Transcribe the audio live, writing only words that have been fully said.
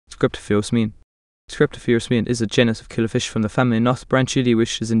Scriptaphyosemion. Scriptaphyosemion is a genus of killifish from the family Nothobranchiidae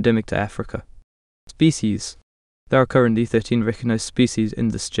which is endemic to Africa. Species. There are currently 13 recognized species in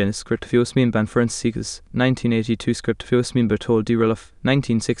this genus. Scriptaphyosemion banfranciscus, 1982 Scriptaphyosemion bertoldi Roloff,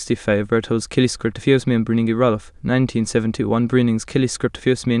 1965 Bertolds Killiscriptaphyosemion Bruningi Roloff, 1971 Brunings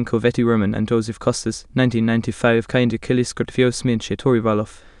Killiscriptaphyosemion Covetti Roman and Joseph Costas, 1995 Kinda Killiscriptaphyosemion Chetori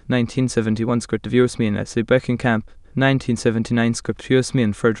Roloff, 1971 Scriptaphyosemion Essay Beckenkamp, 1979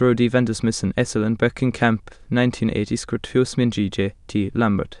 Scriptaphyosemion Fredro D. Vandesmissen Essel and Beckenkamp, 1980 Scriptaphyosemion G.J. T.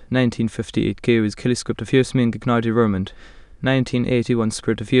 Lambert, 1958 Geuys Killiscriptaphyosemion Gignardi Romand, 1981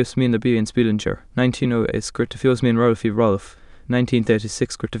 Scriptaphyosemion Labian Spielinger, 1908 Scriptaphyosemion Rolfi Rolf,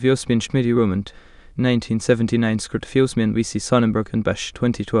 1936 Scriptaphyosemion Schmidi Romand, 1979 Scriptaphyosemion Visi Sonnenberg and Besch,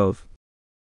 2012.